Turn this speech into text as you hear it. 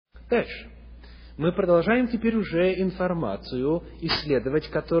Дальше. Мы продолжаем теперь уже информацию исследовать,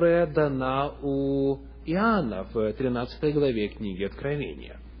 которая дана у Иоанна в 13 главе книги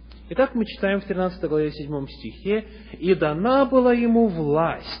Откровения. Итак, мы читаем в 13 главе 7 стихе: «И дана была ему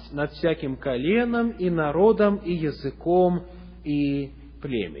власть над всяким коленом, и народом, и языком, и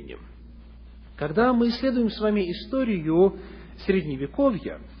племенем». Когда мы исследуем с вами историю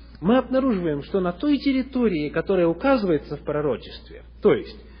Средневековья, мы обнаруживаем, что на той территории, которая указывается в пророчестве, то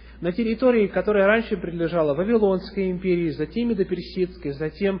есть на территории, которая раньше принадлежала Вавилонской империи, затем Медоперсидской,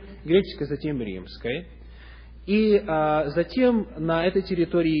 затем Греческой, затем Римской, и затем на этой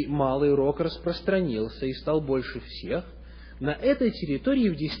территории Малый Рог распространился и стал больше всех, на этой территории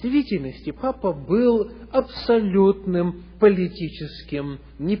в действительности папа был абсолютным политическим,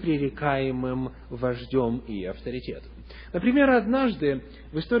 непререкаемым вождем и авторитетом. Например, однажды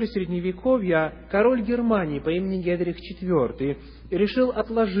в истории Средневековья король Германии по имени Генрих IV решил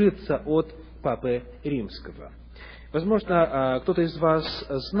отложиться от папы Римского. Возможно, кто-то из вас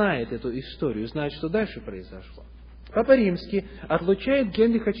знает эту историю, знает, что дальше произошло. Папа Римский отлучает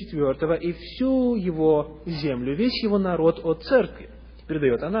Генриха IV и всю его землю, весь его народ от церкви,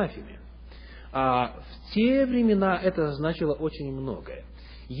 передает анафеме. А в те времена это значило очень многое.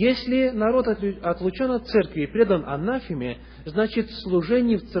 Если народ отлучен от церкви и предан анафеме, значит,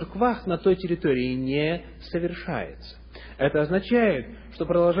 служение в церквах на той территории не совершается. Это означает, что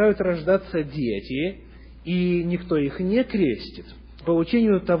продолжают рождаться дети, и никто их не крестит. По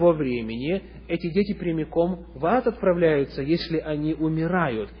учению того времени эти дети прямиком в ад отправляются, если они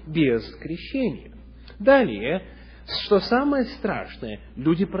умирают без крещения. Далее, что самое страшное,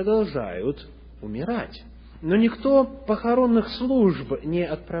 люди продолжают умирать. Но никто похоронных служб не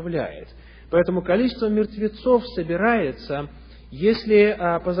отправляет. Поэтому количество мертвецов собирается, если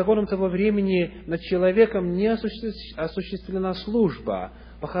по законам того времени над человеком не осуществлена служба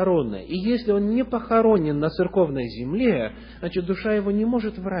похоронная. И если он не похоронен на церковной земле, значит, душа его не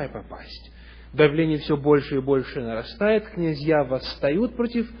может в рай попасть. Давление все больше и больше нарастает, князья восстают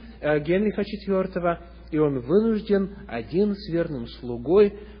против Генриха IV, и он вынужден один с верным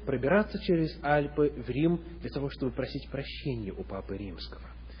слугой пробираться через Альпы в Рим для того, чтобы просить прощения у папы Римского.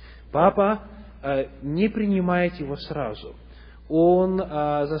 Папа не принимает его сразу. Он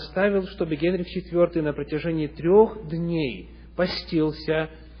заставил, чтобы Генрих IV на протяжении 3 дней постился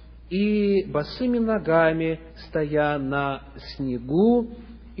и босыми ногами, стоя на снегу,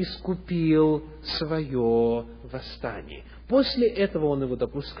 искупил свое восстание. После этого он его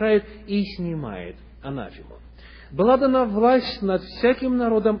допускает и снимает анафему. Была дана власть над всяким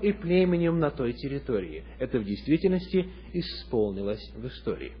народом и племенем на той территории. Это в действительности исполнилось в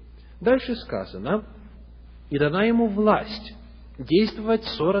истории. Дальше сказано: «И дана ему власть действовать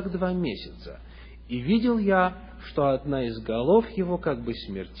 42 месяца. И видел я, что одна из голов его как бы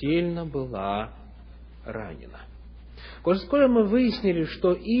смертельно была ранена». Скоро мы выяснили,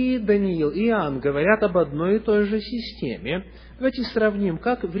 что и Даниил, и Иоанн говорят об одной и той же системе, давайте сравним,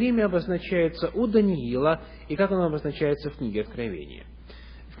 как время обозначается у Даниила и как оно обозначается в книге Откровения.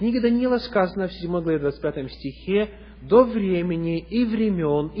 В книге Даниила сказано в 7 главе 25 стихе: «до времени и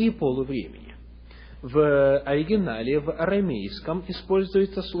времен и полувремени». В оригинале, в арамейском,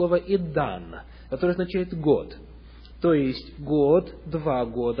 используется слово «идан», которое означает «год». То есть год, 2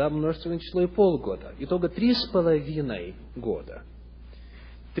 года, множественное число и полгода. Итого 3,5 года.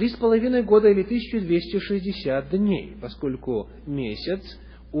 3,5 года или 1260 дней, поскольку месяц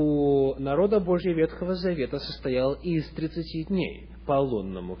у народа Божьего Ветхого Завета состоял из 30 дней по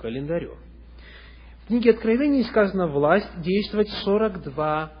лунному календарю. В книге Откровений сказано: власть действовать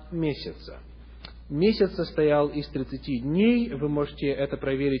 42 месяца. Месяц состоял из 30 дней, вы можете это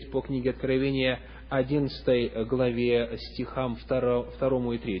проверить по книге Откровения 11 главе стихам 2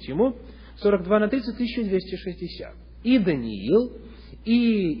 и 3. 42 на 30 – 1260. И Даниил,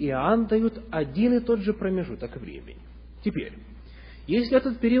 и Иоанн дают один и тот же промежуток времени. Теперь, если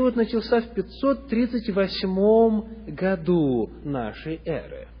этот период начался в 538 году нашей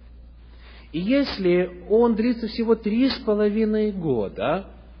эры, и если он длится всего 3,5 года,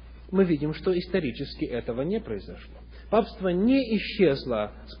 мы видим, что исторически этого не произошло. Папство не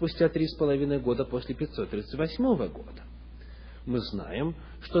исчезло спустя 3,5 года после 538 года. Мы знаем,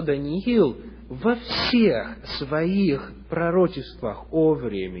 что Даниил во всех своих пророчествах о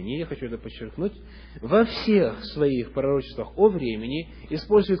времени, я хочу это подчеркнуть, во всех своих пророчествах о времени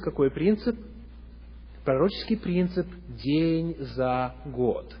использует какой принцип? Пророческий принцип «день за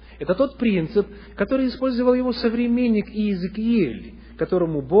год». Это тот принцип, который использовал его современник Иезекииль,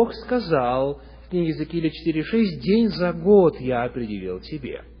 которому Бог сказал в книге Иезекииля 4:6: «День за год я определил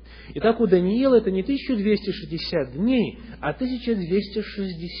тебе». Итак, у Даниила это не 1260 дней, а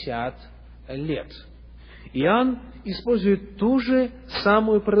 1260 лет. Иоанн использует ту же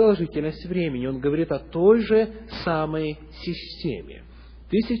самую продолжительность времени. Он говорит о той же самой системе.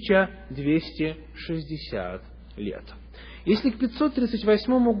 1260 лет. Если к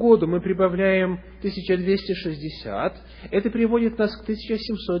 538 году мы прибавляем 1260, это приводит нас к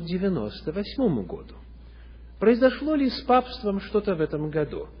 1798 году. Произошло ли с папством что-то в этом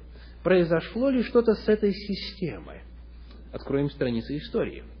году? Произошло ли что-то с этой системой? Откроем страницы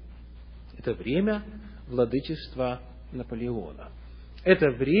истории. Это время владычества Наполеона.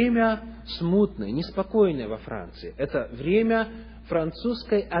 Это время смутное, неспокойное во Франции. Это время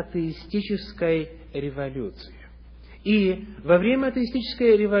французской атеистической революции. И во время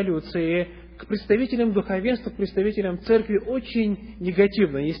атеистической революции к представителям духовенства, к представителям церкви очень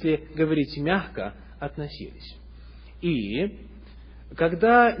негативно, если говорить мягко, относились. И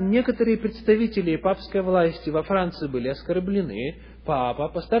когда некоторые представители папской власти во Франции были оскорблены, папа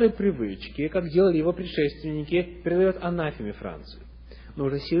по старой привычке, как делали его предшественники, передает анафеме Франции. Но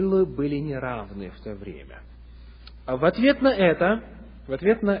уже силы были неравны в то время. А в ответ на это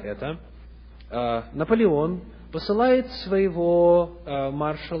Наполеон посылает своего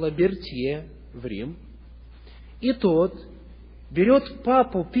маршала Бертье в Рим, и тот берет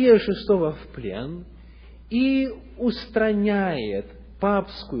папу Пия VI в плен и устраняет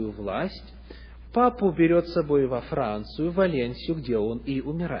папскую власть. Папу берет с собой во Францию, в Валенсию, где он и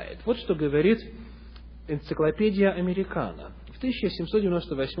умирает. Вот что говорит энциклопедия Американо. В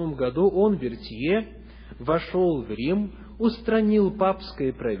 1798 году он, Бертье, вошел в Рим, устранил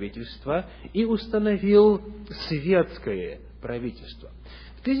папское правительство и установил светское правительство.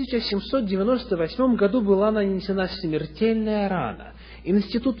 В 1798 году была нанесена смертельная рана.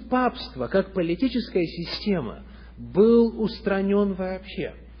 Институт папства, как политическая система, был устранен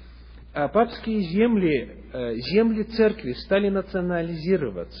вообще. А папские земли церкви стали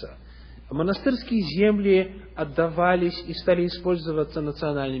национализироваться. Монастырские земли отдавались и стали использоваться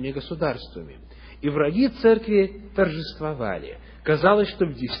национальными государствами. И враги церкви торжествовали. Казалось, что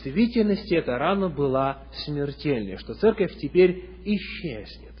в действительности эта рана была смертельной, что церковь теперь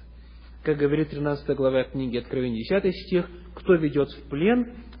исчезнет. Как говорит 13 глава книги Откровения, 10 стих, «Кто ведет в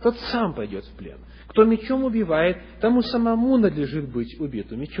плен, тот сам пойдет в плен. Кто мечом убивает, тому самому надлежит быть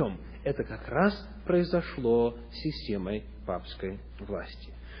убиту мечом». Это как раз произошло с системой папской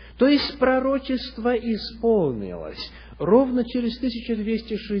власти. То есть пророчество исполнилось. Ровно через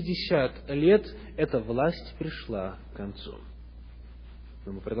 1260 лет эта власть пришла к концу.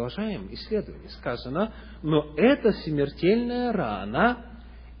 Но мы продолжаем исследование. Сказано, но эта смертельная рана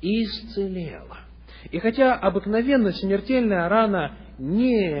исцелела. И хотя обыкновенно смертельная рана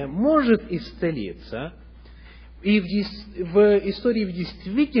не может исцелиться, и в истории в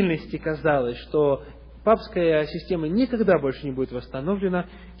действительности казалось, что папская система никогда больше не будет восстановлена,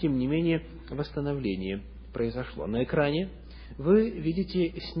 тем не менее восстановление произошло. На экране вы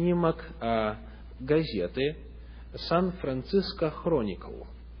видите снимок газеты «Сан-Франциско Хроникл»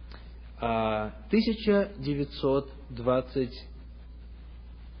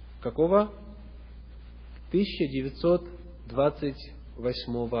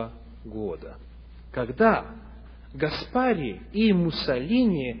 1928 года, когда Гаспари и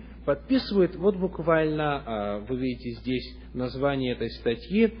Муссолини подписывают, вот буквально, вы видите здесь название этой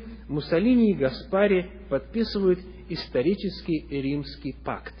статьи, Муссолини и Гаспари подписывают исторический Римский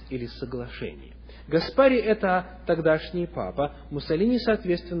пакт или соглашение. Гаспари – это тогдашний папа, Муссолини,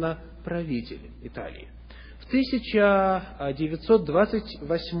 соответственно, правитель Италии. В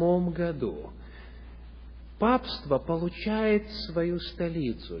 1928 году папство получает свою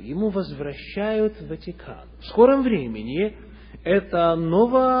столицу, ему возвращают Ватикан. В скором времени это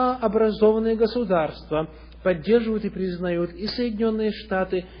новообразованное государство поддерживают и признают и Соединенные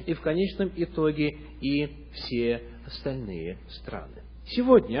Штаты, и в конечном итоге и все остальные страны.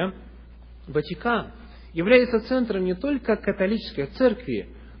 Сегодня Ватикан является центром не только католической церкви,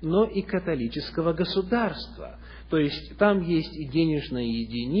 но и католического государства. То есть там есть и денежная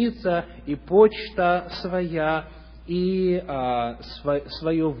единица, и почта своя, и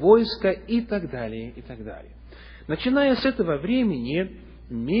свое войско, и так далее, и так далее. Начиная с этого времени,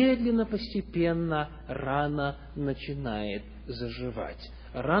 медленно, постепенно рана начинает заживать,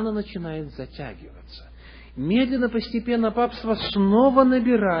 рана начинает затягиваться. Медленно, постепенно папство снова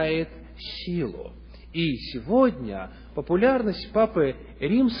набирает силу. И сегодня популярность Папы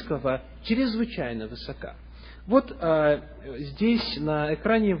Римского чрезвычайно высока. Вот здесь на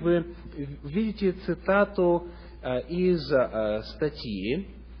экране вы видите цитату из статьи,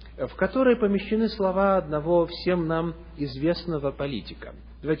 в которой помещены слова одного всем нам известного политика.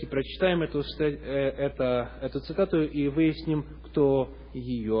 Давайте прочитаем эту цитату и выясним, кто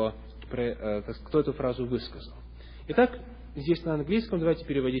эту фразу высказал. Итак, здесь на английском, давайте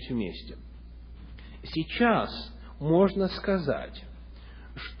переводить вместе. Сейчас можно сказать,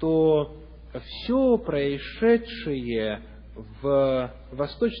 что все происшедшее в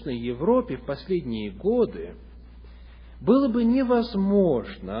Восточной Европе в последние годы было бы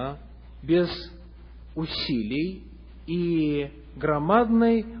невозможно без усилий и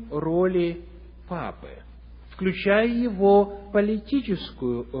громадной роли Папы, включая его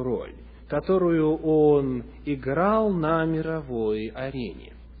политическую роль, которую он играл на мировой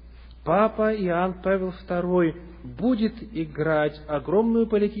арене. Папа Иоанн Павел II будет играть огромную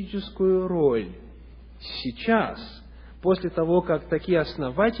политическую роль сейчас, после того, как такие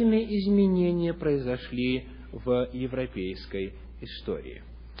основательные изменения произошли в европейской истории.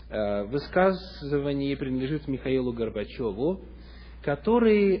 Высказывание принадлежит Михаилу Горбачеву,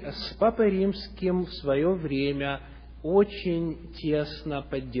 который с Папой Римским в свое время очень тесно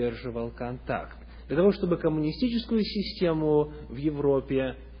поддерживал контакт, для того, чтобы коммунистическую систему в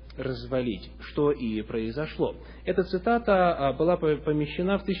Европе развалить, что и произошло. Эта цитата была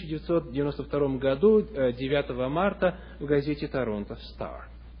помещена в 1992 году, 9 марта, в газете «Торонто Стар».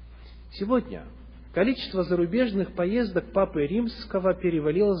 Сегодня количество зарубежных поездок Папы Римского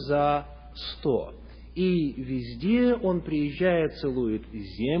перевалило за 100. И везде он приезжает, целует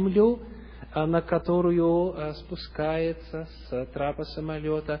землю, на которую спускается с трапа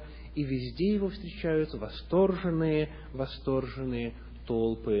самолета, и везде его встречают восторженные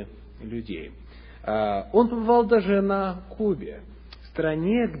толпы людей. Он побывал даже на Кубе,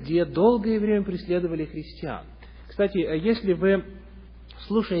 стране, где долгое время преследовали христиан. Кстати, если вы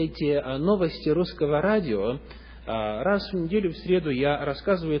слушаете новости русского радио, раз в неделю в среду я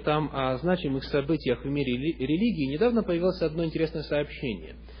рассказываю там о значимых событиях в мире религии. Недавно появилось одно интересное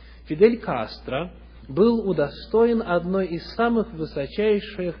сообщение. Фидель Кастро был удостоен одной из самых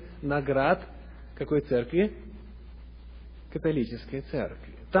высочайших наград какой церкви? Католической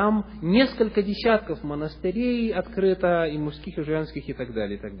церкви. Там несколько десятков монастырей открыто, и мужских, и женских, и так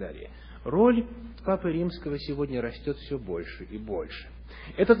далее, и так далее. Роль Папы Римского сегодня растет все больше и больше.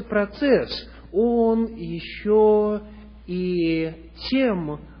 Этот процесс, он еще и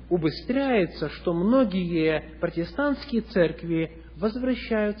тем убыстряется, что многие протестантские церкви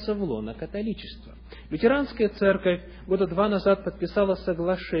возвращаются в лоно католичества. Лютеранская церковь года 2 назад подписала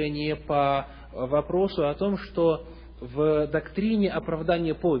соглашение по вопросу о том, что в доктрине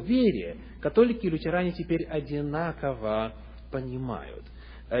оправдания по вере католики и лютеране теперь одинаково понимают.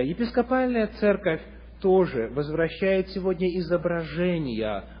 Епископальная церковь тоже возвращает сегодня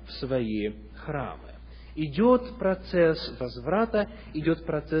изображения в свои храмы. Идет процесс возврата, идет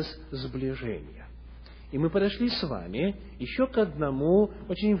процесс сближения. И мы подошли с вами еще к одному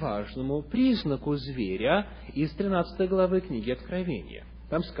очень важному признаку зверя из 13 главы книги Откровения.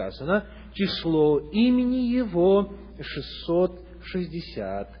 Там сказано, число имени его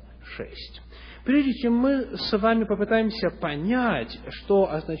 666. Прежде чем мы с вами попытаемся понять,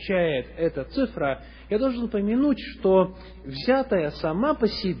 что означает эта цифра, я должен упомянуть, что взятая сама по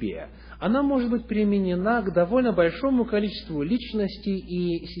себе, она может быть применена к довольно большому количеству личностей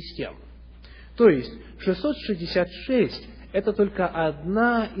и систем. То есть 666 – это только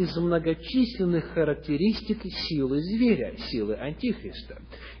одна из многочисленных характеристик силы зверя, силы Антихриста.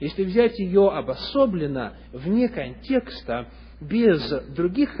 Если взять ее обособленно, вне контекста, без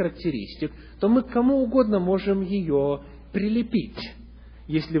других характеристик, то мы к кому угодно можем ее прилепить,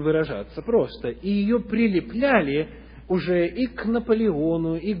 если выражаться просто. И ее прилепляли уже и к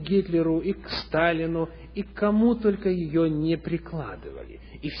Наполеону, и к Гитлеру, и к Сталину, и к кому только ее не прикладывали.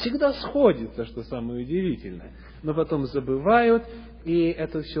 И всегда сходится, что самое удивительное. Но потом забывают, и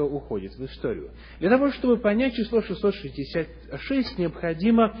это все уходит в историю. Для того, чтобы понять число 666,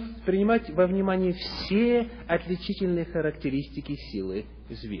 необходимо принимать во внимание все отличительные характеристики силы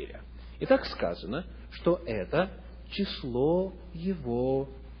зверя. И так сказано, что это число его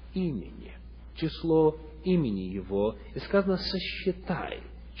имени. Число имени его. И сказано, сосчитай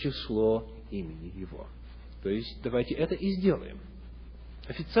число имени его. То есть, давайте это и сделаем.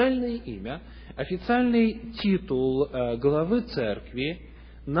 Официальное имя, официальный титул главы церкви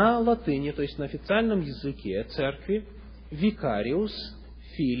на латыни, то есть на официальном языке церкви, Vicarius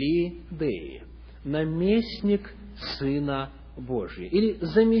Filii Dei, наместник Сына Божия, или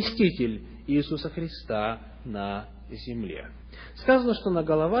заместитель Иисуса Христа на земле. Сказано, что на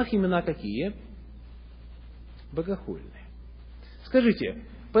головах имена какие? Богохульные. Скажите,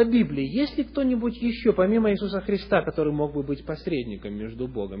 по Библии, есть ли кто-нибудь еще, помимо Иисуса Христа, который мог бы быть посредником между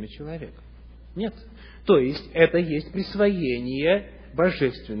Богом и человеком? Нет. То есть, это есть присвоение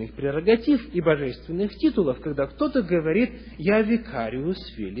божественных прерогатив и божественных титулов, когда кто-то говорит «Я викариус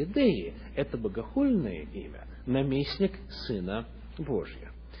фили Деи». Это богохульное имя, наместник Сына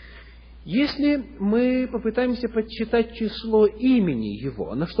Божия. Если мы попытаемся подсчитать число имени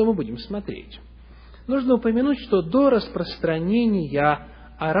Его, на что мы будем смотреть? Нужно упомянуть, что до распространения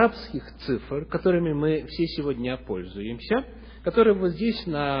арабских цифр, которыми мы все сегодня пользуемся, которые вот здесь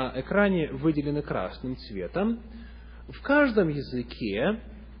на экране выделены красным цветом, в каждом языке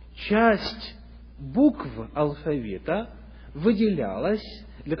часть букв алфавита выделялась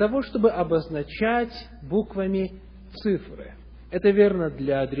для того, чтобы обозначать буквами цифры. Это верно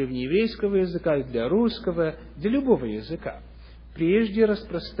для древнееврейского языка, для русского, для любого языка. Прежде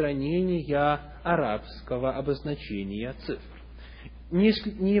распространения арабского обозначения цифр.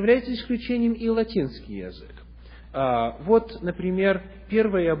 Не является исключением и латинский язык. Вот, например,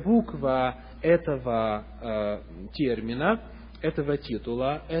 первая буква этого термина, этого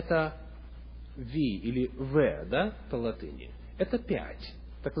титула, это V или V, да, по латыни. Это 5,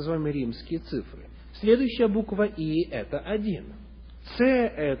 так называемые римские цифры. Следующая буква И – это 1. С –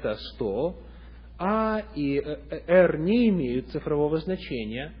 это 100, А и Р не имеют цифрового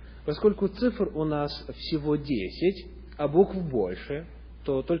значения. Поскольку цифр у нас всего 10, а букв больше,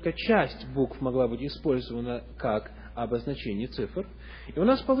 то только часть букв могла быть использована как обозначение цифр. И у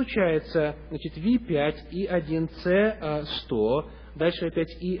нас получается, значит, V5, I1C 100, дальше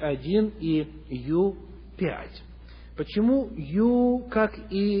опять I1 и U5. Почему U как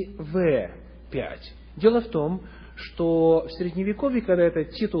и V5? Дело в том, что в Средневековье, когда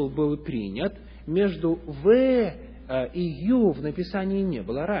этот титул был принят, между V и U в написании не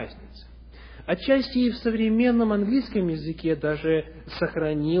было разницы. Отчасти и в современном английском языке даже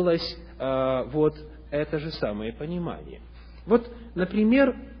сохранилось вот это же самое понимание. Вот,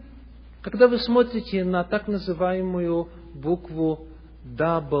 например, когда вы смотрите на так называемую букву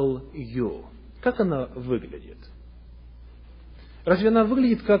W, как она выглядит? Разве она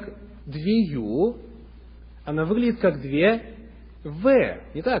выглядит как 2 U? Она выглядит как 2 V,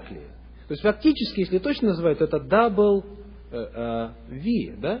 не так ли? То есть, фактически, если точно называют, это double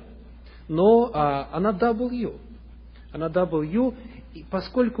V, да? Но она W. Она W,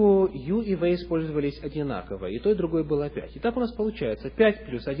 поскольку U и V использовались одинаково, и то, и другое было 5. Итак, у нас получается 5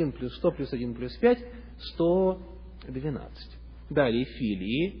 плюс 1 плюс 100 плюс 1 плюс 5 – 112. Далее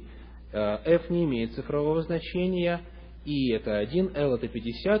филии. F не имеет цифрового значения, I – это 1, L – это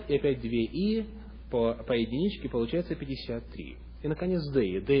 50, и опять 2 I по единичке получается 53. И, наконец,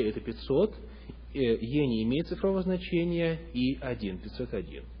 D. D – это 500, E не имеет цифрового значения, и 1 –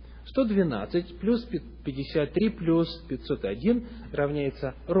 501. 112 плюс 53 плюс 501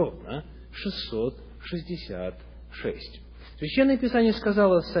 равняется ровно 666. Священное Писание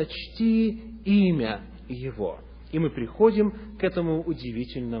сказало: «Сочти имя Его». И мы приходим к этому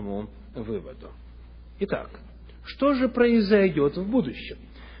удивительному выводу. Итак, что же произойдет в будущем?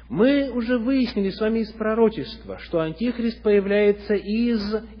 Мы уже выяснили с вами из пророчества, что Антихрист появляется из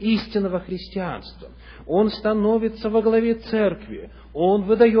истинного христианства. Он становится во главе церкви, он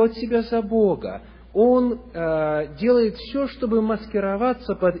выдает себя за Бога, он делает все, чтобы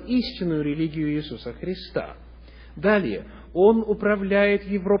маскироваться под истинную религию Иисуса Христа. Далее, он управляет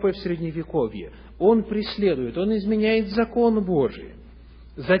Европой в Средневековье, он преследует, он изменяет закон Божий,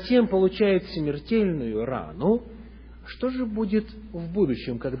 затем получает смертельную рану. Что же будет в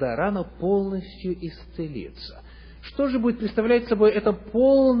будущем, когда рана полностью исцелится? Что же будет представлять собой это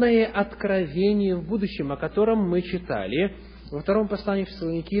полное откровение в будущем, о котором мы читали во втором послании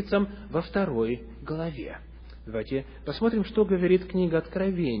Фессалоникийцам во 2 главе? Давайте посмотрим, что говорит книга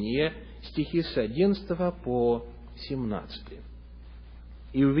Откровения, стихи с 11 по 17.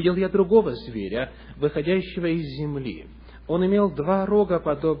 «И увидел я другого зверя, выходящего из земли. Он имел 2 рога,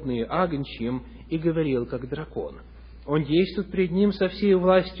 подобные агнчьим, и говорил, как дракон. Он действует пред ним со всей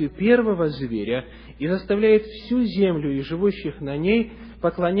властью первого зверя и заставляет всю землю и живущих на ней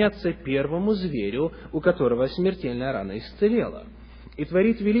поклоняться первому зверю, у которого смертельная рана исцелела. И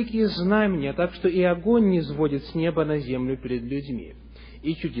творит великие знамения, так что и огонь не сводит с неба на землю перед людьми.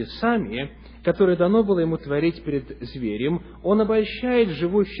 И чудесами, которые дано было ему творить перед зверем, он обольщает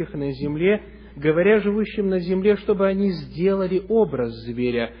живущих на земле, говоря живущим на земле, чтобы они сделали образ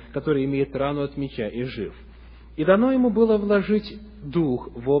зверя, который имеет рану от меча и жив. И дано ему было вложить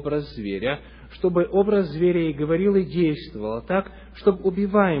дух в образ зверя, чтобы образ зверя и говорил, и действовал так, чтобы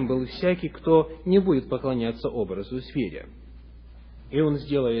убиваем был всякий, кто не будет поклоняться образу зверя. И он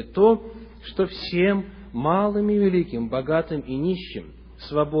сделает то, что всем, малым и великим, богатым и нищим,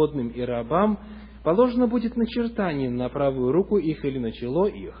 свободным и рабам положено будет начертание на правую руку их или на чело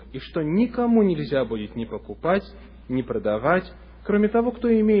их, и что никому нельзя будет ни покупать, ни продавать, кроме того, кто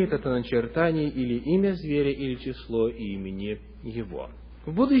имеет это начертание или имя зверя, или число имени его».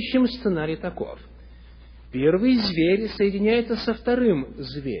 В будущем сценарий таков. Первый зверь соединяется со вторым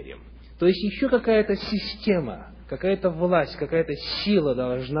зверем. То есть еще какая-то система, какая-то власть, какая-то сила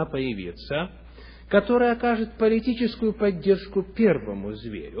должна появиться, которая окажет политическую поддержку первому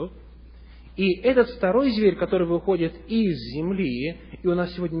зверю. И этот второй зверь, который выходит из земли, и у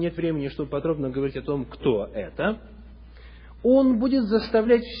нас сегодня нет времени, чтобы подробно говорить о том, кто это, он будет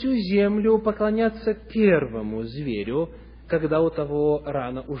заставлять всю землю поклоняться первому зверю, когда у того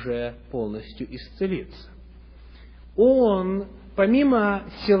рана уже полностью исцелится. Он, помимо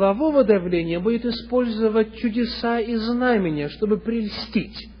силового давления, будет использовать чудеса и знамения, чтобы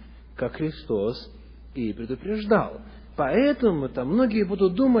прельстить, как Христос и предупреждал. Поэтому-то многие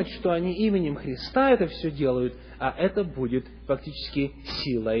будут думать, что они именем Христа это все делают, а это будет фактически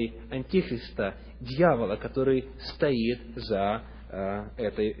силой Антихриста, дьявола, который стоит за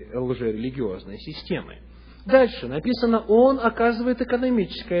этой лжерелигиозной системой. Дальше написано, он оказывает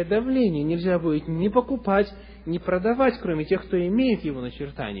экономическое давление. Нельзя будет ни покупать, ни продавать, кроме тех, кто имеет его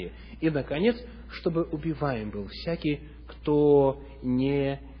начертание. И, наконец, чтобы убиваем был всякий, кто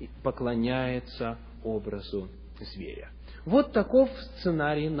не поклоняется образу зверя. Вот таков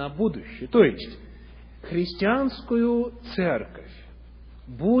сценарий на будущее. То есть, христианскую церковь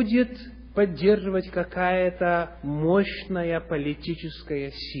будет поддерживать какая-то мощная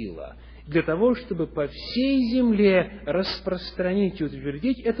политическая сила, для того, чтобы по всей земле распространить и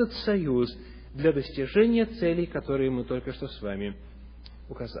утвердить этот союз для достижения целей, которые мы только что с вами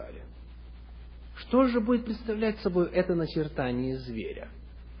указали. Что же будет представлять собой это начертание зверя?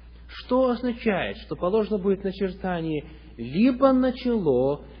 Что означает, что положено будет начертание либо на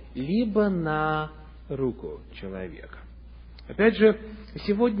чело, либо на руку человека? Опять же,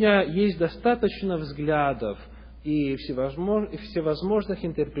 сегодня есть достаточно взглядов и всевозможных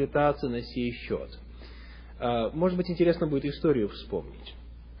интерпретаций на сей счет. Может быть, интересно будет историю вспомнить.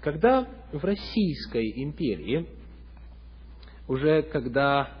 Когда в Российской империи, уже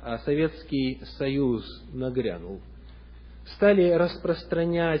когда Советский Союз нагрянул, стали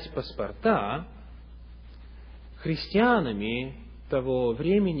распространять паспорта, христианами того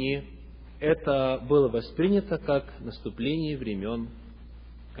времени это было воспринято как наступление времен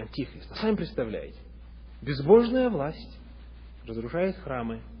Антихриста. Сами представляете, безбожная власть разрушает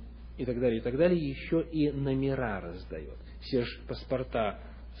храмы и так далее, еще и номера раздает. Все же паспорта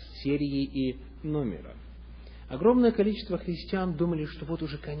с серией и номера. Огромное количество христиан думали, что вот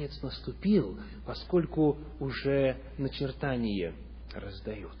уже конец наступил, поскольку уже начертание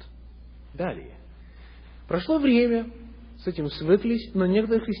раздают. Далее. Прошло время, с этим свыклись, но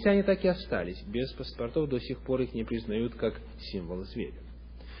некоторые христиане так и остались. Без паспортов до сих пор их не признают как символ зверя.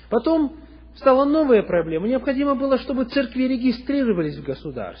 Потом стала новая проблема. Необходимо было, чтобы церкви регистрировались в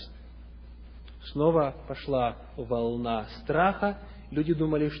государстве. Снова пошла волна страха. Люди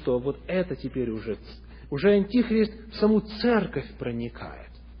думали, что вот это теперь уже Антихрист в саму церковь проникает.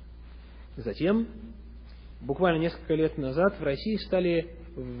 Затем, буквально несколько лет назад, в России стали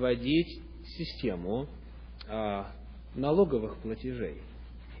вводить систему налоговых платежей.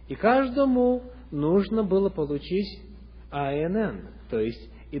 И каждому нужно было получить АНН, то есть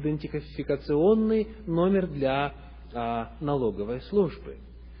идентификационный номер для налоговой службы.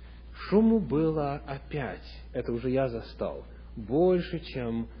 Шуму было опять, это уже я застал, больше,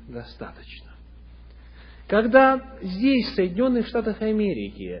 чем достаточно. Когда здесь, в Соединенных Штатах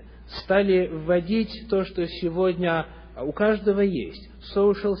Америки, стали вводить то, что сегодня у каждого есть,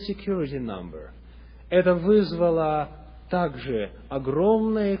 Social Security Number, это вызвало также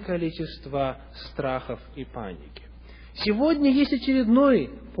огромное количество страхов и паники. Сегодня есть очередной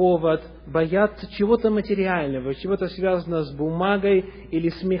повод бояться чего-то материального, чего-то связанного с бумагой, или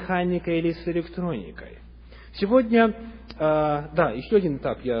с механикой, или с электроникой. Сегодня, еще один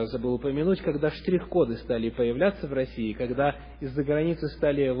этап я забыл упомянуть, когда штрих-коды стали появляться в России, когда из-за границы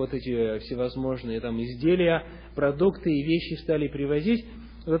стали вот эти всевозможные там изделия, продукты и вещи стали привозить,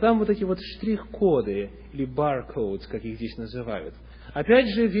 то там вот эти вот штрих-коды, или barcodes, как их здесь называют. Опять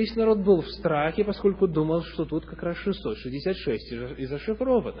же, весь народ был в страхе, поскольку думал, что тут как раз 666 и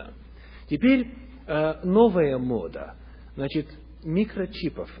зашифровано. Теперь новая мода. Значит,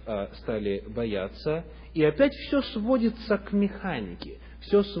 микрочипов стали бояться, и опять все сводится к механике,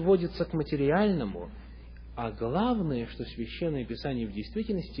 все сводится к материальному, а главное, что Священное Писание в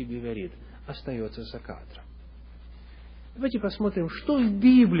действительности говорит, остается за кадром. Давайте посмотрим, что в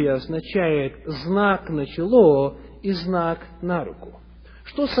Библии означает знак на чело и знак на руку.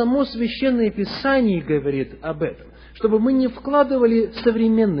 Что само Священное Писание говорит об этом? Чтобы мы не вкладывали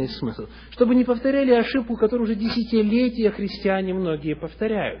современный смысл, чтобы не повторяли ошибку, которую уже десятилетия христиане многие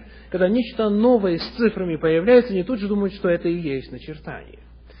повторяют. Когда нечто новое с цифрами появляется, они тут же думают, что это и есть начертание.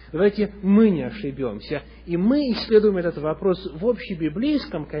 Давайте мы не ошибемся, и мы исследуем этот вопрос в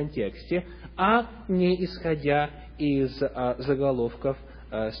общебиблейском контексте, а не исходя из заголовков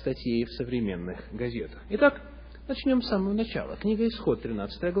статей в современных газетах. Итак, начнем с самого начала. Книга Исход,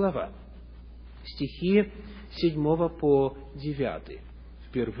 13 глава, стихи 7 по 9.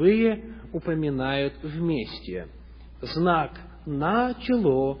 Впервые упоминают вместе знак на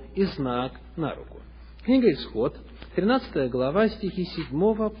чело и знак на руку. Книга Исход, 13 глава, стихи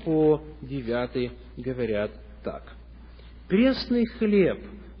 7 по 9 говорят так. «Пресный хлеб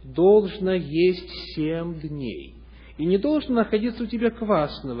должно есть 7 дней, и не должно находиться у тебя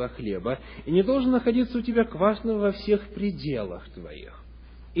квасного хлеба, и не должно находиться у тебя квасного во всех пределах твоих.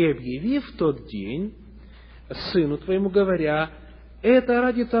 И объяви в тот день сыну твоему, говоря, это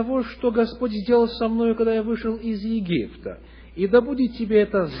ради того, что Господь сделал со мною, когда я вышел из Египта. И да будет тебе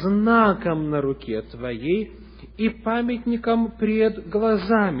это знаком на руке твоей и памятником пред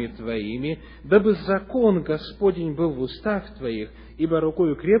глазами твоими, дабы закон Господень был в устах твоих, ибо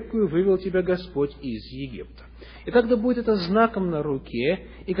рукою крепкую вывел тебя Господь из Египта». И тогда будет это знаком на руке,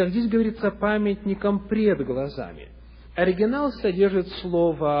 и, как здесь говорится, памятником пред глазами. Оригинал содержит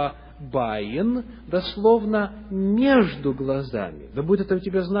слово «баин», дословно «между глазами». Да будет это у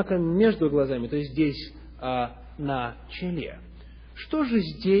тебя знаком между глазами, то есть здесь на челе. Что же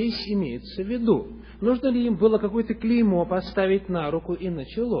здесь имеется в виду? Нужно ли им было какое-то клеймо поставить на руку и на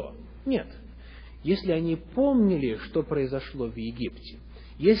чело? Нет. Если они помнили, что произошло в Египте,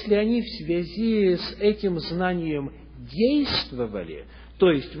 если они в связи с этим знанием действовали,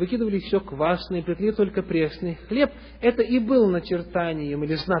 то есть выкидывали все квасное, пекли только пресный хлеб, это и был начертанием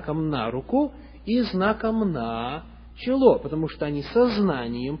или знаком на руку и знаком на чело, потому что они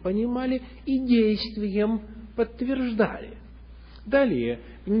сознанием понимали и действием подтверждали. Далее,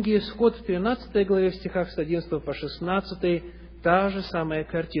 в книге Исход, в 13 главе, в стихах с 11 по 16, та же самая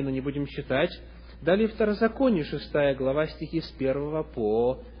картина, не будем читать. Далее, Второзаконие, 6 глава, стихи с 1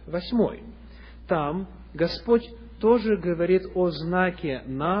 по 8. Там Господь тоже говорит о знаке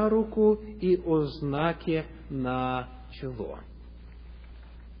на руку и о знаке на чело.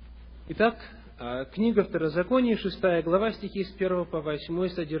 Итак, книга Второзакония, 6 глава, стихи с 1 по 8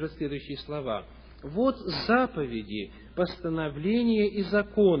 содержит следующие слова. «Вот заповеди, постановления и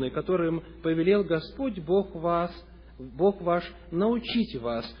законы, которым повелел Господь Бог ваш, научить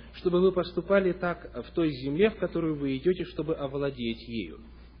вас, чтобы вы поступали так в той земле, в которую вы идете, чтобы овладеть ею.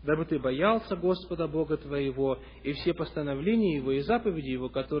 Дабы ты боялся Господа Бога твоего, и все постановления Его и заповеди Его,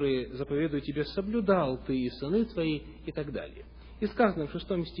 которые заповедуют тебе, соблюдал ты и сыны твои», и так далее. И сказано в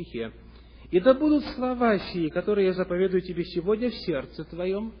 6 стихе, «И да будут слова сии, которые я заповедую тебе сегодня в сердце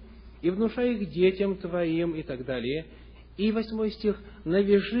твоем, и внушай их детям твоим», и так далее. И 8 стих,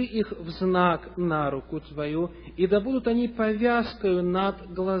 «Навяжи их в знак на руку твою, и да будут они повязкою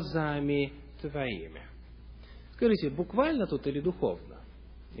над глазами твоими». Скажите, буквально тут или духовно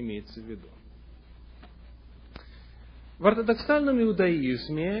имеется в виду? В ортодоксальном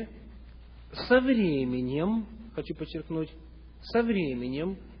иудаизме со временем, хочу подчеркнуть, со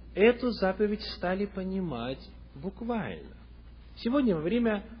временем эту заповедь стали понимать буквально. Сегодня во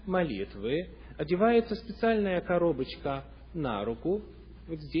время молитвы одевается специальная коробочка на руку,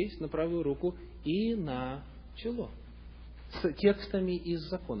 вот здесь, на правую руку, и на чело, с текстами из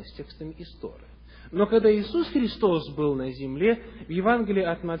закона, с текстами из Торы. Но когда Иисус Христос был на земле, в Евангелии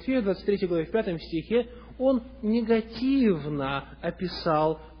от Матфея, 23 главе, в 5 стихе, Он негативно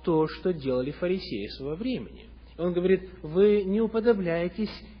описал то, что делали фарисеи своего времени. Он говорит, вы не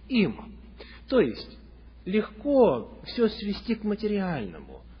уподобляетесь им. То есть, легко все свести к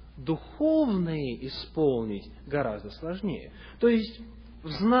материальному. Духовное исполнить гораздо сложнее. То есть,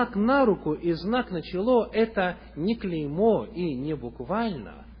 знак на руку и знак на чело – это не клеймо и не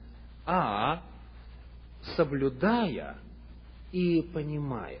буквально, а соблюдая и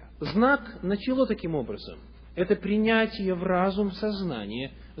понимая. Знак на чело таким образом – это принятие в разум, в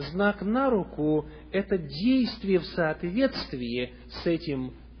сознание. Знак на руку – это действие в соответствии с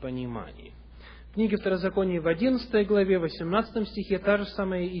этим пониманием. В книге Второзакония в 11 главе, 18 стихе та же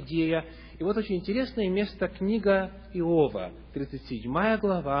самая идея. И вот очень интересное место книга Иова, 37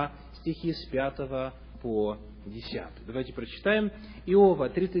 глава, стихи с 5 по 10. Давайте прочитаем. Иова,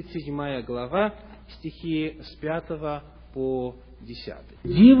 37 глава, стихи с 5 по 10.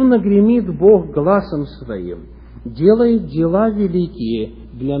 «Дивно гремит Бог гласом Своим, делает дела великие,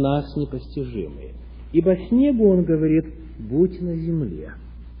 для нас непостижимые. Ибо снегу Он говорит, будь на земле.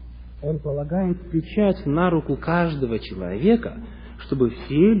 Он полагает печать на руку каждого человека, чтобы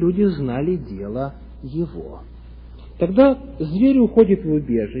все люди знали дело его. Тогда зверь уходит в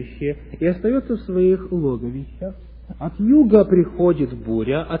убежище и остается в своих логовищах. От юга приходит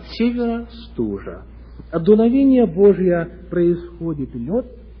буря, от севера стужа. От дуновения Божия происходит лед,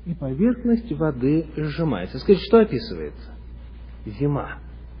 и поверхность воды сжимается. Скажите, что описывается? Зима.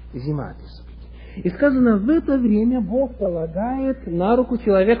 Зима описывается. И сказано, в это время Бог полагает на руку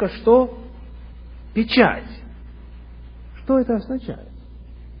человека что? Печать. Что это означает?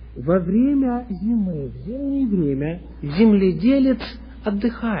 Во время зимы, в зимнее время, земледелец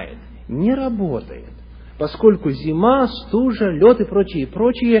отдыхает, не работает. Поскольку зима, стужа, лед и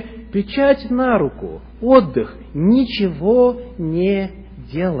прочее, печать на руку, отдых, ничего не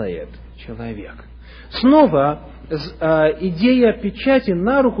делает человек. Снова идея печати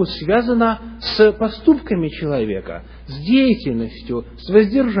на руку связана с поступками человека, с деятельностью, с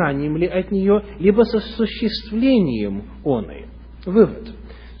воздержанием ли от нее, либо с осуществлением оной. Вывод.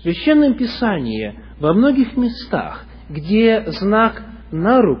 В Священном Писании во многих местах, где знак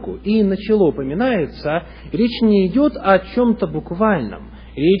на руку и на чело упоминается, речь не идет о чем-то буквальном,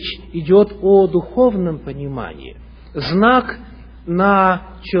 речь идет о духовном понимании. Знак на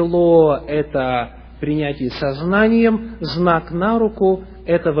чело – это принятие сознанием, знак на руку –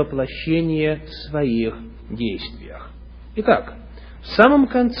 это воплощение в своих действиях. Итак, в самом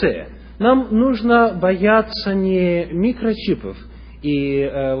конце нам нужно бояться не микрочипов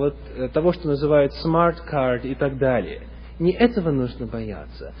и того, что называют smart card и так далее. Не этого нужно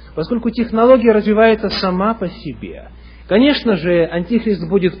бояться, поскольку технология развивается сама по себе. Конечно же, Антихрист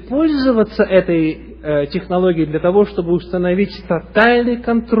будет пользоваться этой технологией для того, чтобы установить тотальный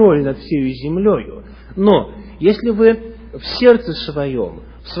контроль над всей землею. Но если вы в сердце своем,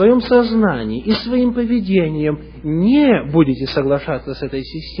 в своем сознании и своим поведением не будете соглашаться с этой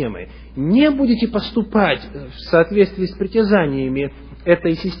системой, не будете поступать в соответствии с притязаниями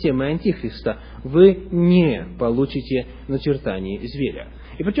этой системы Антихриста, вы не получите начертаний зверя.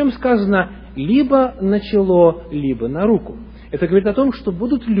 И причем сказано либо на чело, либо на руку. Это говорит о том, что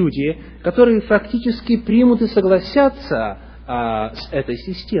будут люди, которые фактически примут и согласятся с этой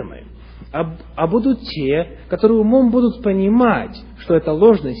системой. А будут те, которые умом будут понимать, что это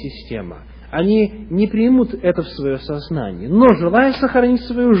ложная система. Они не примут это в свое сознание, но, желая сохранить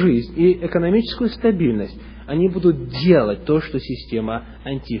свою жизнь и экономическую стабильность, они будут делать то, что система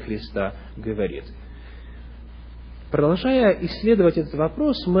Антихриста говорит. Продолжая исследовать этот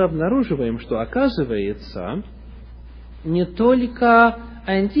вопрос, мы обнаруживаем, что, оказывается, не только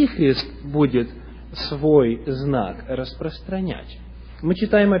Антихрист будет свой знак распространять. Мы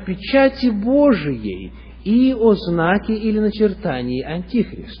читаем о печати Божией и о знаке или начертании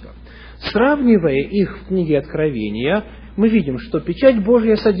Антихриста. Сравнивая их в книге Откровения, мы видим, что печать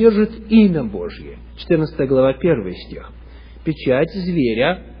Божья содержит имя Божье. 14 глава, 1 стих. Печать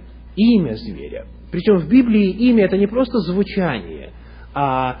зверя, имя зверя. Причем в Библии имя – это не просто звучание,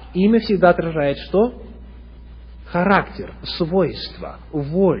 а имя всегда отражает что? Характер, свойства,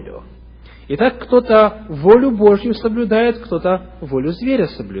 волю. Итак, кто-то волю Божью соблюдает, кто-то волю зверя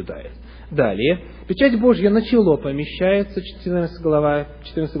соблюдает. Далее, печать Божья на чело помещается, 14 глава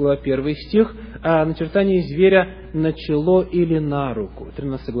 1 стих, а начертание зверя на чело или на руку,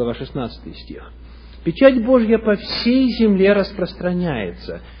 13 глава 16 стих. Печать Божья по всей земле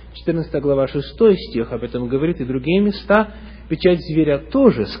распространяется, 14 глава 6 стих, об этом говорит и другие места. Печать зверя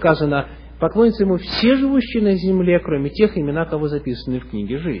тоже сказано, поклонятся ему все живущие на земле, кроме тех, имена кого записаны в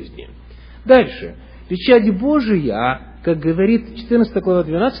книге жизни. Дальше. Печать Божия, как говорит 14 глава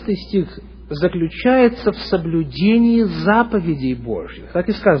 12 стих, заключается в соблюдении заповедей Божьих. Так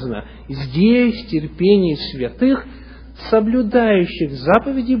и сказано, здесь терпение святых, соблюдающих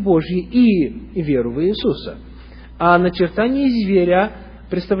заповеди Божьи и веру в Иисуса. А начертание зверя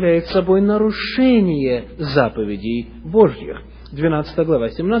представляет собой нарушение заповедей Божьих. 12 глава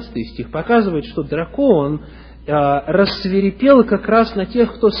 17 стих показывает, что дракон рассвирепел как раз на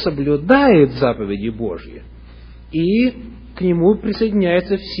тех, кто соблюдает заповеди Божьи. И к нему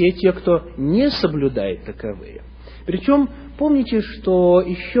присоединяются все те, кто не соблюдает таковые. Причем, помните, что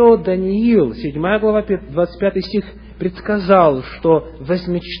еще Даниил, 7 глава, 25 стих, предсказал, что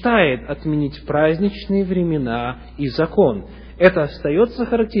возмечтает отменить праздничные времена и закон. Это остается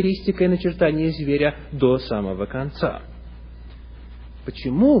характеристикой начертания зверя до самого конца.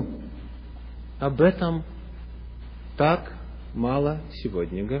 Почему об этом так мало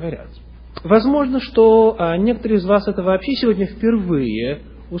сегодня говорят? Возможно, что некоторые из вас это вообще сегодня впервые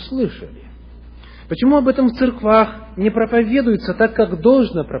услышали. Почему об этом в церквах не проповедуется так, как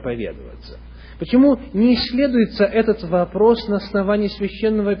должно проповедоваться? Почему не исследуется этот вопрос на основании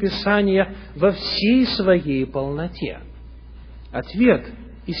Священного Писания во всей своей полноте? Ответ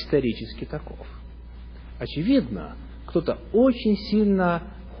исторически таков. Очевидно, кто-то очень сильно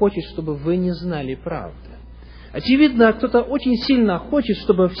хочет, чтобы вы не знали правды. Очевидно, кто-то очень сильно хочет,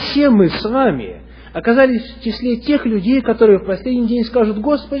 чтобы все мы с вами оказались в числе тех людей, которые в последний день скажут: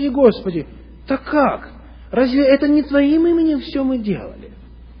 «Господи, Господи, так как? Разве это не Твоим именем все мы делали?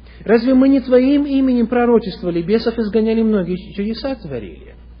 Разве мы не Твоим именем пророчествовали, бесов изгоняли, многие чудеса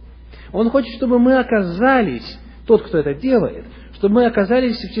творили?» Он хочет, чтобы мы оказались, тот, кто это делает, чтобы мы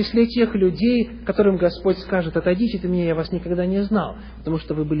оказались в числе тех людей, которым Господь скажет: «Отойдите от меня, я вас никогда не знал, потому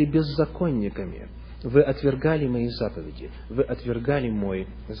что вы были беззаконниками, вы отвергали мои заповеди, вы отвергали мой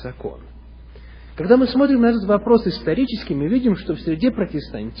закон». Когда мы смотрим на этот вопрос исторически, мы видим, что в среде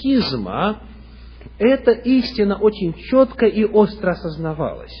протестантизма эта истина очень четко и остро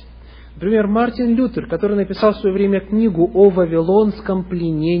осознавалась. Например, Мартин Лютер, который написал в свое время книгу о вавилонском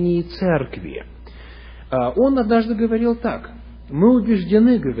пленении церкви, он однажды говорил так: «Мы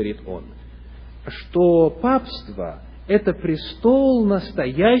убеждены, — говорит он, — что папство — это престол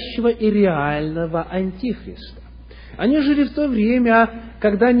настоящего и реального Антихриста». Они жили в то время,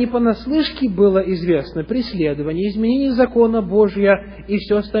 когда не понаслышке было известно преследование, изменение закона Божия и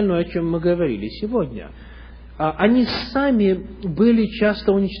все остальное, о чем мы говорили сегодня. Они сами были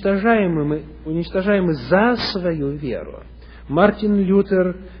часто уничтожаемы за свою веру. Мартин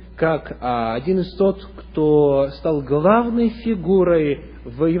Лютер, как один из тот, кто стал главной фигурой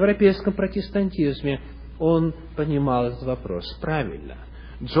в европейском протестантизме, он понимал этот вопрос правильно.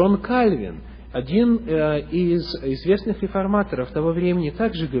 Джон Кальвин, один из известных реформаторов того времени,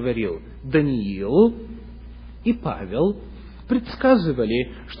 также говорил: Даниил и Павел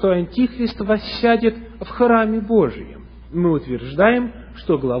предсказывали, что Антихрист воссядет в храме Божьем. Мы утверждаем,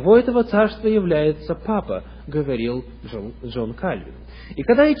 что главой этого царства является Папа, говорил Джон Кальвин. И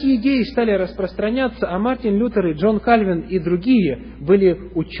когда эти идеи стали распространяться, а Мартин Лютер и Джон Кальвин и другие были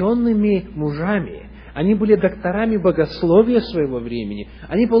учеными мужами, они были докторами богословия своего времени,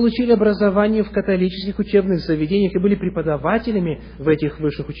 они получили образование в католических учебных заведениях и были преподавателями в этих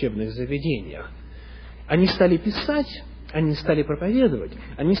высших учебных заведениях. Они стали писать, они стали проповедовать,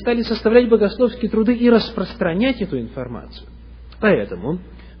 они стали составлять богословские труды и распространять эту информацию. Поэтому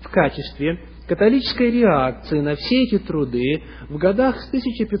в качестве католической реакции на все эти труды в годах с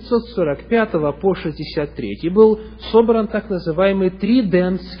 1545 по 63 был собран так называемый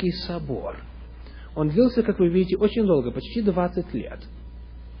Тридентский собор. Он длился, как вы видите, очень долго, почти 20 лет.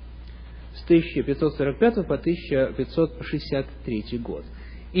 С 1545 по 1563 год.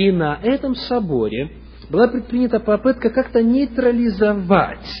 И на этом соборе была предпринята попытка как-то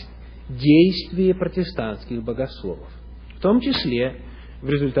нейтрализовать действия протестантских богословов. В том числе, в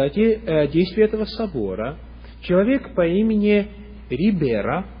результате действия этого собора, человек по имени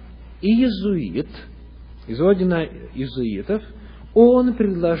Рибера, иезуит, из ордена иезуитов, он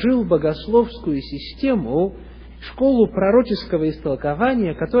предложил богословскую систему, школу пророческого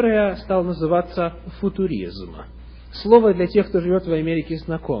истолкования, которая стала называться футуризм. Слово для тех, кто живет в Америке,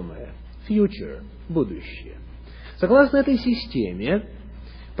 знакомое. Future – будущее. Согласно этой системе,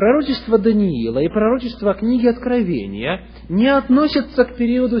 пророчество Даниила и пророчество книги Откровения не относятся к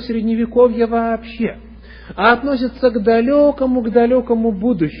периоду Средневековья вообще, а относятся к далекому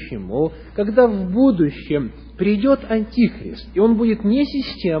будущему, когда в будущем придет Антихрист, и он будет не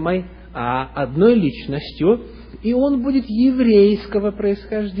системой, а одной личностью, и он будет еврейского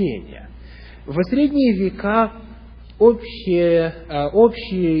происхождения. В средние века общий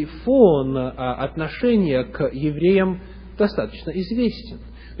фон отношения к евреям достаточно известен.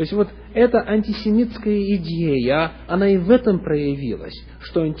 То есть вот эта антисемитская идея, она и в этом проявилась,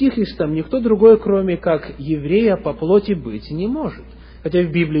 что антихристом никто другой, кроме как еврея, по плоти быть не может. Хотя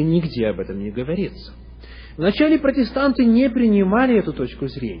в Библии нигде об этом не говорится. Вначале протестанты не принимали эту точку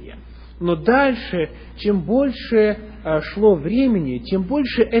зрения. Но дальше, чем больше шло времени, тем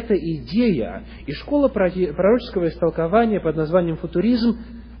больше эта идея и школа пророческого истолкования под названием футуризм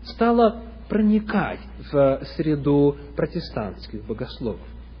стала проникать в среду протестантских богословов.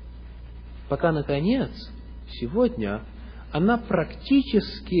 Пока, наконец, сегодня она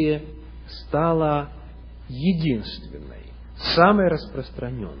практически стала единственной, самой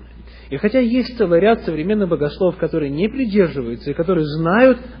распространенной. И хотя есть целый ряд современных богословов, которые не придерживаются и которые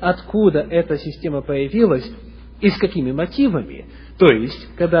знают, откуда эта система появилась и с какими мотивами, то есть,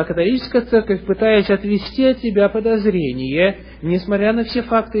 когда католическая церковь, пытаясь отвести от себя подозрение, несмотря на все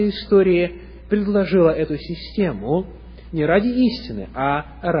факты истории, предложила эту систему не ради истины,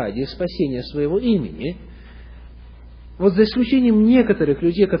 а ради спасения своего имени, Вот за исключением некоторых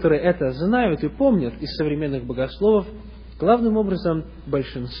людей, которые это знают и помнят из современных богословов, главным образом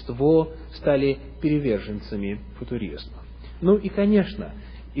большинство стали приверженцами футуризма. Ну и, конечно,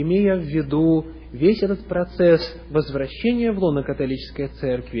 имея в виду весь этот процесс возвращения в лоно католической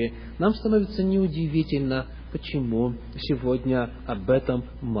церкви, нам становится неудивительно, почему сегодня об этом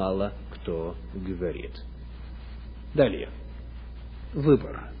мало кто говорит. Далее.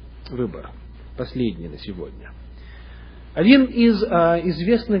 Выбор. Последний на сегодня. Один из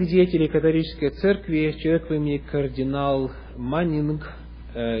известных деятелей католической церкви, человек по имени кардинал Мэннинг,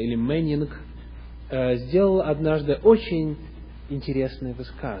 сделал однажды очень интересное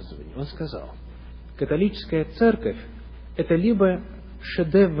высказывание. Он сказал: католическая церковь – это либо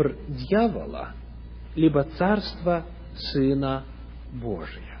шедевр дьявола, либо царство Сына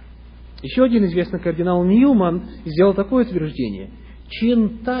Божия. Еще один известный кардинал Ньюман сделал такое утверждение: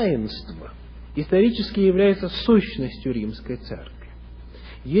 чин таинства исторически является сущностью Римской Церкви.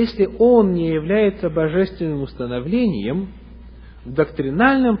 Если он не является божественным установлением, в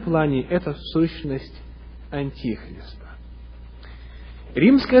доктринальном плане это сущность Антихриста.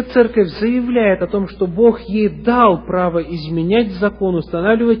 Римская Церковь заявляет о том, что Бог ей дал право изменять закон,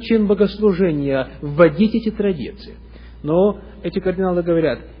 устанавливать чин богослужения, вводить эти традиции. Но эти кардиналы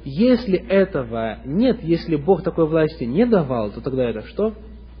говорят, если этого нет, если Бог такой власти не давал, то тогда это что?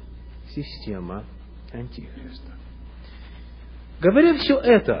 Система Антихриста. Говоря все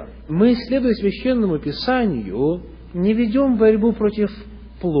это, мы, следуя Священному Писанию, не ведем борьбу против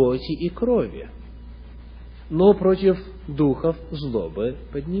плоти и крови, но против духов злобы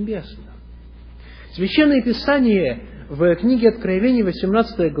поднебесных. Священное Писание в книге Откровения,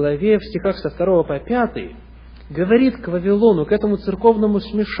 18 главе, в стихах со 2 по 5, говорит к Вавилону, к этому церковному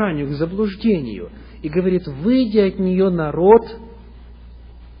смешанию, к заблуждению, и говорит: «Выйди от нее, народ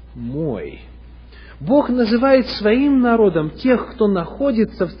мой». Бог называет своим народом тех, кто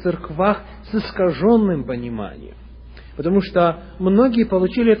находится в церквах с искаженным пониманием. Потому что многие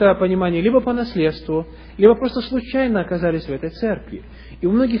получили это понимание либо по наследству, либо просто случайно оказались в этой церкви. И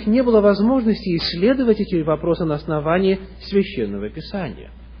у многих не было возможности исследовать эти вопросы на основании Священного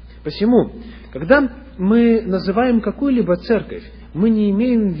Писания. Посему, когда мы называем какую-либо церковь, мы не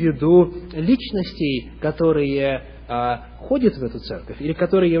имеем в виду личностей, которые ходят в эту церковь или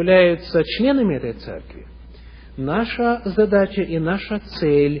которые являются членами этой церкви. Наша задача и наша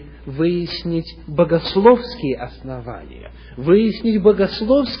цель – выяснить богословские основания, выяснить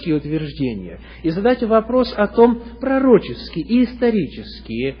богословские утверждения и задать вопрос о том, пророческие,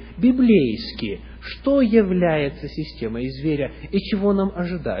 исторические, библейские, что является системой зверя и чего нам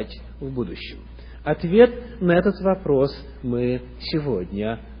ожидать в будущем. Ответ на этот вопрос мы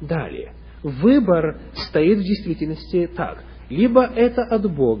сегодня дали. Выбор стоит в действительности так: либо это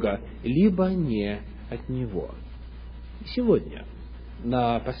от Бога, либо не от Него. И сегодня,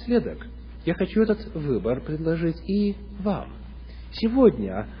 напоследок, я хочу этот выбор предложить и вам.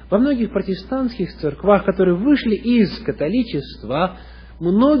 Сегодня во многих протестантских церквах, которые вышли из католичества,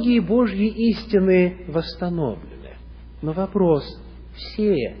 многие Божьи истины восстановлены. Но вопрос: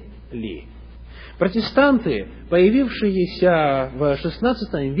 все ли? Протестанты, появившиеся в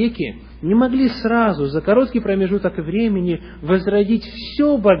XVI веке, не могли сразу, за короткий промежуток времени, возродить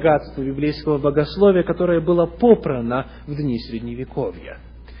все богатство библейского богословия, которое было попрано в дни Средневековья.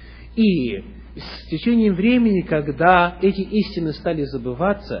 И с течением времени, когда эти истины стали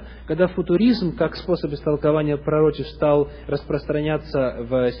забываться, когда футуризм как способ истолкования пророчеств стал распространяться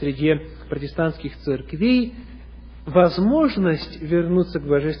в среде протестантских церквей, возможность вернуться к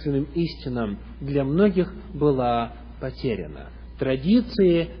божественным истинам для многих была потеряна.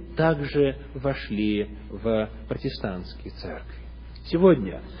 Традиции также вошли в протестантские церкви.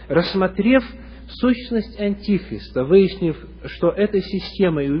 Сегодня, рассмотрев сущность Антихриста, выяснив, что это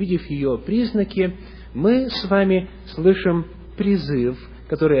система, и увидев ее признаки, мы с вами слышим призыв,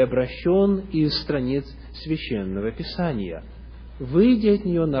 который обращен из страниц Священного Писания. «Выйди от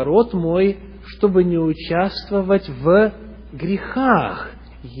нее, народ мой, чтобы не участвовать в грехах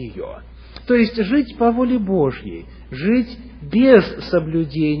ее». То есть жить по воле Божьей, жить без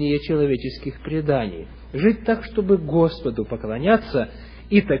соблюдения человеческих преданий, жить так, чтобы Господу поклоняться,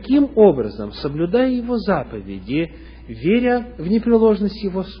 и таким образом, соблюдая Его заповеди, веря в непреложность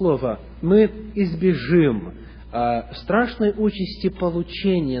Его Слова, мы избежим страшной участи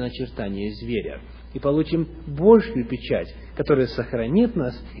получения начертания зверя и получим Божью печать, которая сохранит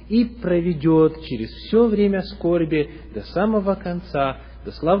нас и проведет через все время скорби до самого конца,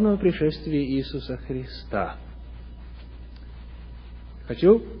 до славного пришествия Иисуса Христа.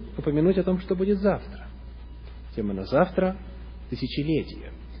 Хочу упомянуть о том, что будет завтра. Тема на завтра –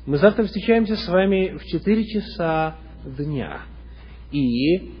 тысячелетие. Мы завтра встречаемся с вами в 4 часа дня.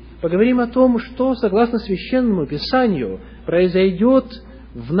 И поговорим о том, что, согласно Священному Писанию, произойдет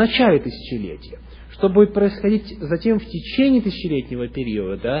в начале тысячелетия, что будет происходить затем в течение тысячелетнего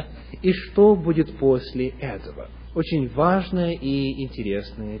периода, и что будет после этого. Очень важная и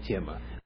интересная тема.